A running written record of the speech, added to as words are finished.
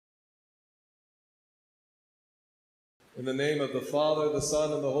In the name of the Father, the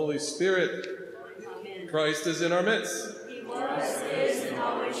Son, and the Holy Spirit. Amen. Christ is in our midst. He was, is, and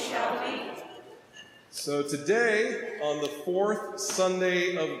always shall be. So today, on the fourth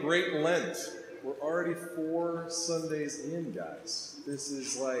Sunday of Great Lent, we're already 4 Sundays in, guys. This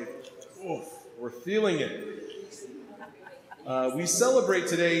is like, oof, we're feeling it. We celebrate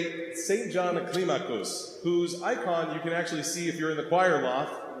today St. John of Climacus, whose icon you can actually see if you're in the choir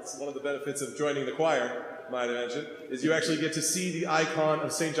loft. It's one of the benefits of joining the choir, might I mention, is you actually get to see the icon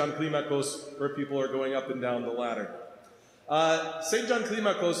of St. John Climacus where people are going up and down the ladder. St. John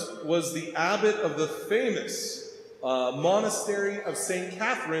Climacus was the abbot of the famous monastery of St.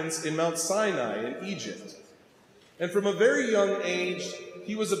 Catherine's in Mount Sinai in Egypt. And from a very young age,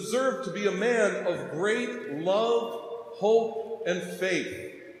 he was observed to be a man of great love, hope, and faith.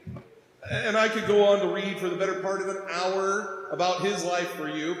 And I could go on to read for the better part of an hour about his life for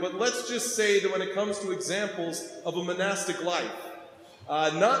you, but let's just say that when it comes to examples of a monastic life,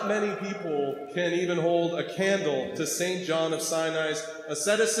 not many people can even hold a candle to St. John of Sinai's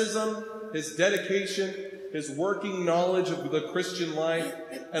asceticism, his dedication, his working knowledge of the Christian life,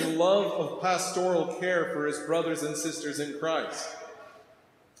 and love of pastoral care for his brothers and sisters in Christ.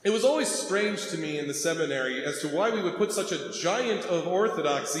 It was always strange to me in the seminary as to why we would put such a giant of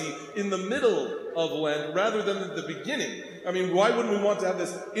orthodoxy in the middle of Lent rather than at the beginning. I mean, why wouldn't we want to have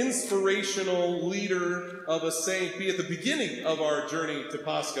this inspirational leader of a saint be at the beginning of our journey to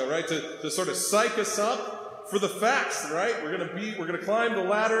Pascha, right? To sort of psych us up for the facts, right? We're going to climb the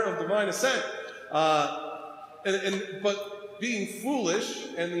ladder of divine ascent. But being foolish,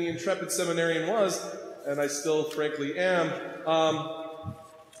 and the intrepid seminarian was, and I still frankly am,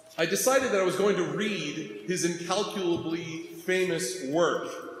 I decided that I was going to read his incalculably famous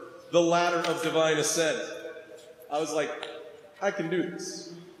work, The Ladder of Divine Ascent. I was like, I can do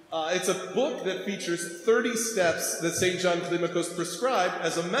this. It's a book that features 30 steps that St. John Climacus prescribed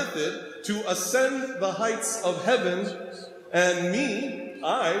as a method to ascend the heights of heaven, and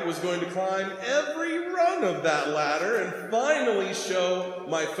I was going to climb every rung of that ladder and finally show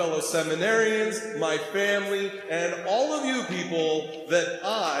my fellow seminarians, my family, and all of you people that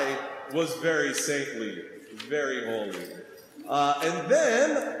I was very saintly, very holy. And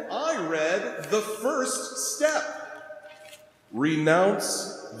then I read the first step.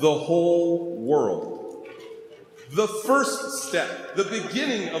 Renounce the whole world. The first step, the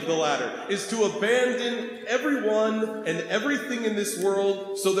beginning of the ladder, is to abandon everyone and everything in this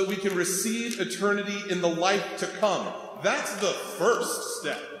world so that we can receive eternity in the life to come. That's the first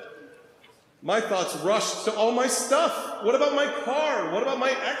step. My thoughts rushed to all my stuff. What about my car? What about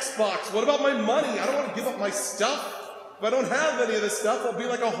my Xbox? What about my money? I don't want to give up my stuff. If I don't have any of this stuff, I'll be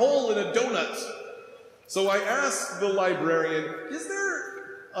like a hole in a donut. So I asked the librarian, is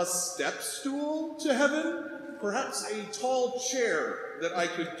there a step stool to heaven? Perhaps a tall chair that I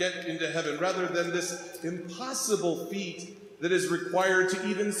could get into heaven, rather than this impossible feat that is required to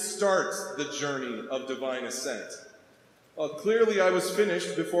even start the journey of divine ascent. Well, clearly I was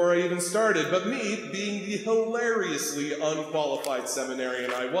finished before I even started, but me, being the hilariously unqualified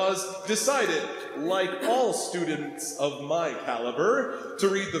seminarian I was, decided, like all students of my caliber, to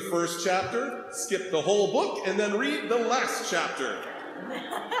read the first chapter, skip the whole book, and then read the last chapter.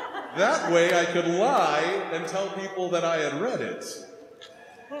 That way I could lie and tell people that I had read it.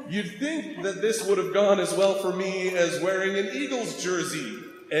 You'd think that this would have gone as well for me as wearing an Eagles jersey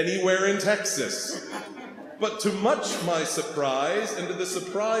anywhere in Texas. But to much my surprise, and to the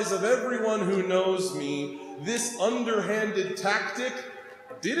surprise of everyone who knows me, this underhanded tactic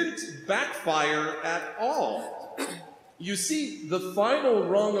didn't backfire at all. You see, the final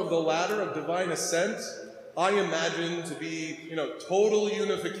rung of the ladder of divine ascent I imagine to be, total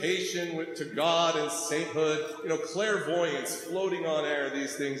unification to God and sainthood, clairvoyance, floating on air,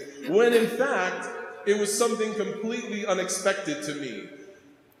 these things, when in fact, it was something completely unexpected to me.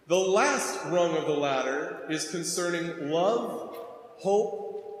 The last rung of the ladder is concerning love,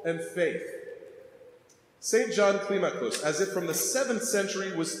 hope, and faith. St. John Climacus, as if from the 7th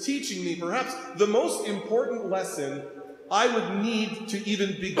century, was teaching me perhaps the most important lesson I would need to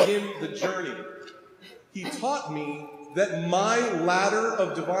even begin the journey. He taught me that my ladder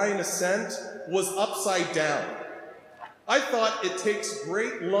of divine ascent was upside down. I thought it takes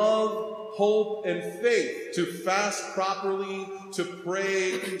great love, hope, and faith to fast properly, to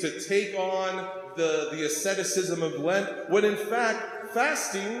pray, to take on the asceticism of Lent, when in fact,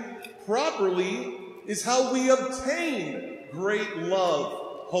 fasting properly is how we obtain great love,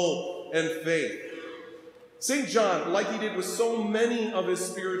 hope, and faith. St. John, like he did with so many of his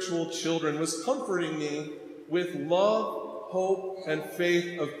spiritual children, was comforting me with love, hope, and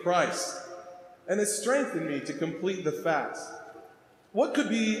faith of Christ. and has strengthened me to complete the fast. What could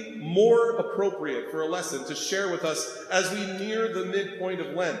be more appropriate for a lesson to share with us as we near the midpoint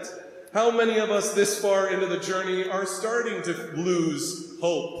of Lent? How many of us this far into the journey are starting to lose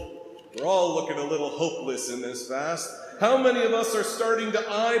hope? We're all looking a little hopeless in this fast. How many of us are starting to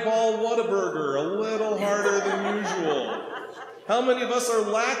eyeball Whataburger a little harder than usual? How many of us are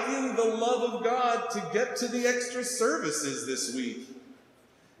lacking the love of God to get to the extra services this week?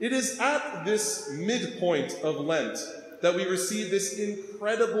 It is at this midpoint of Lent that we receive this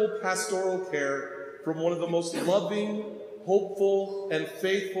incredible pastoral care from one of the most loving, hopeful, and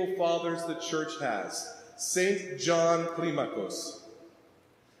faithful fathers the Church has, St. John Climacus.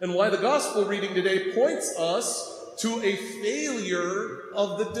 And why the gospel reading today points us to a failure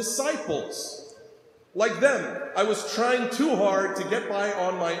of the disciples. Like them, I was trying too hard to get by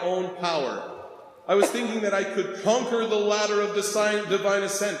on my own power. I was thinking that I could conquer the ladder of divine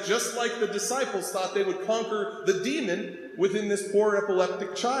ascent, just like the disciples thought they would conquer the demon within this poor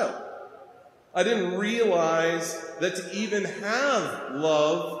epileptic child. I didn't realize that to even have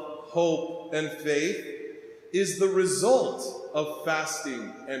love, hope, and faith is the result of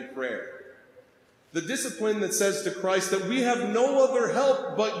fasting and prayer. The discipline that says to Christ that we have no other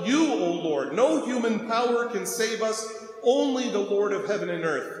help but you, O Lord. No human power can save us. Only the Lord of heaven and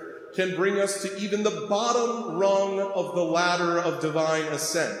earth can bring us to even the bottom rung of the ladder of divine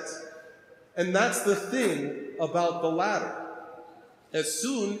ascent. And that's the thing about the ladder. As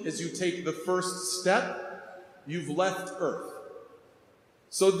soon as you take the first step, you've left earth.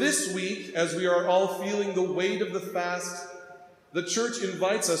 So this week, as we are all feeling the weight of the fast, the Church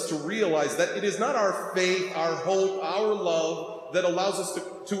invites us to realize that it is not our faith, our hope, our love that allows us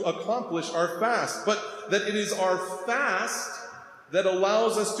to accomplish our fast, but that it is our fast that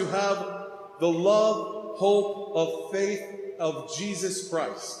allows us to have the love, hope, of faith of Jesus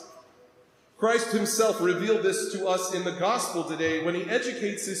Christ. Christ himself revealed this to us in the gospel today when he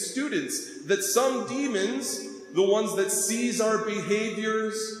educates his students that some demons, the ones that seize our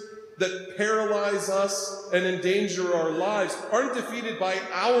behaviors, that paralyze us and endanger our lives, aren't defeated by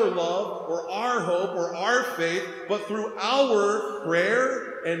our love or our hope or our faith, but through our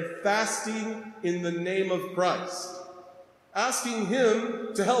prayer and fasting in the name of Christ. Asking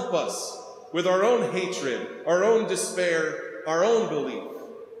him to help us with our own hatred, our own despair, our own belief.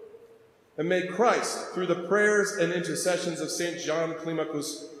 And may Christ, through the prayers and intercessions of St. John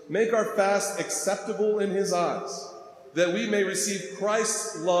Climacus, make our fast acceptable in his eyes, that we may receive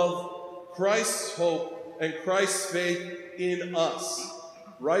Christ's love, Christ's hope, and Christ's faith in us,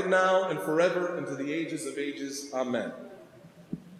 right now and forever and to the ages of ages. Amen.